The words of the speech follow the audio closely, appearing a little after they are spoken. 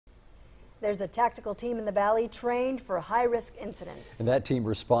There's a tactical team in the valley trained for high-risk incidents. And that team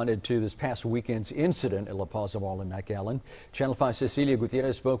responded to this past weekend's incident at La Plaza Mall in McAllen. Channel 5's Cecilia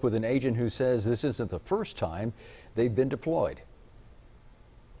Gutierrez spoke with an agent who says this isn't the first time they've been deployed.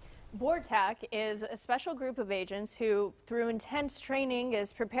 BORTAC is a special group of agents who, through intense training,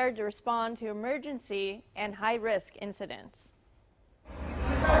 is prepared to respond to emergency and high-risk incidents.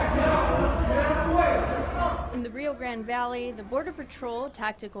 In the Rio Grande Valley, the Border Patrol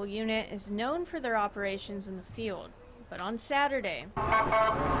Tactical Unit is known for their operations in the field. But on Saturday,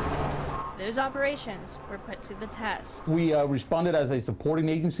 those operations were put to the test. We responded as a supporting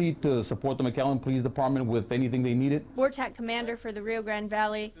agency to support the McAllen Police Department with anything they needed. BORTAC commander for the Rio Grande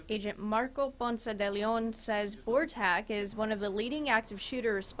Valley, Agent Marco Ponce de Leon, says BORTAC is one of the leading active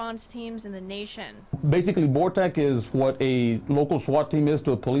shooter response teams in the nation. Basically, BORTAC is what a local SWAT team is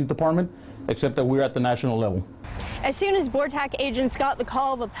to a police department, except that we're at the national level. As soon as BORTAC agents got the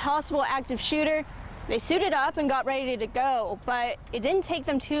call of a possible active shooter, they suited up and got ready to go, but it didn't take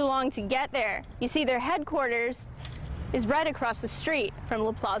them too long to get there. You see, their headquarters is right across the street from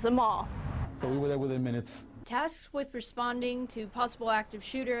La Plaza Mall. So we were there within minutes. Tasked with responding to possible active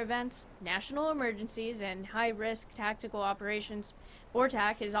shooter events, national emergencies, and high-risk tactical operations,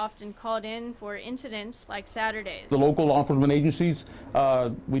 BORTAC is often called in for incidents like Saturdays. The local law enforcement agencies,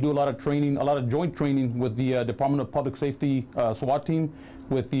 we do a lot of training, a lot of joint training with the Department of Public Safety SWAT team,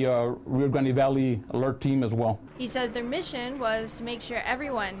 with the Rio Grande Valley Alert team as well. He says their mission was to make sure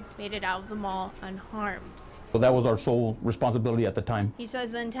everyone made it out of the mall unharmed. So that was our sole responsibility at the time. He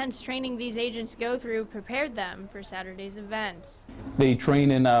says the intense training these agents go through prepared them for Saturday's events. They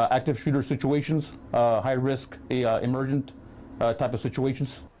train in active shooter situations, high risk, emergent type of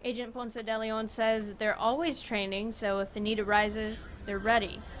situations. Agent Ponce de Leon says they're always training, so if the need arises, they're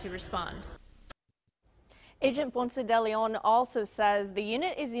ready to respond. Agent Ponce de Leon also says the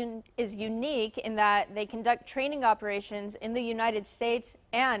unit is unique in that they conduct training operations in the United States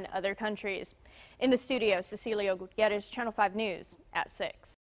and other countries. In the studio, Cecilia Gutierrez, Channel 5 News at 6.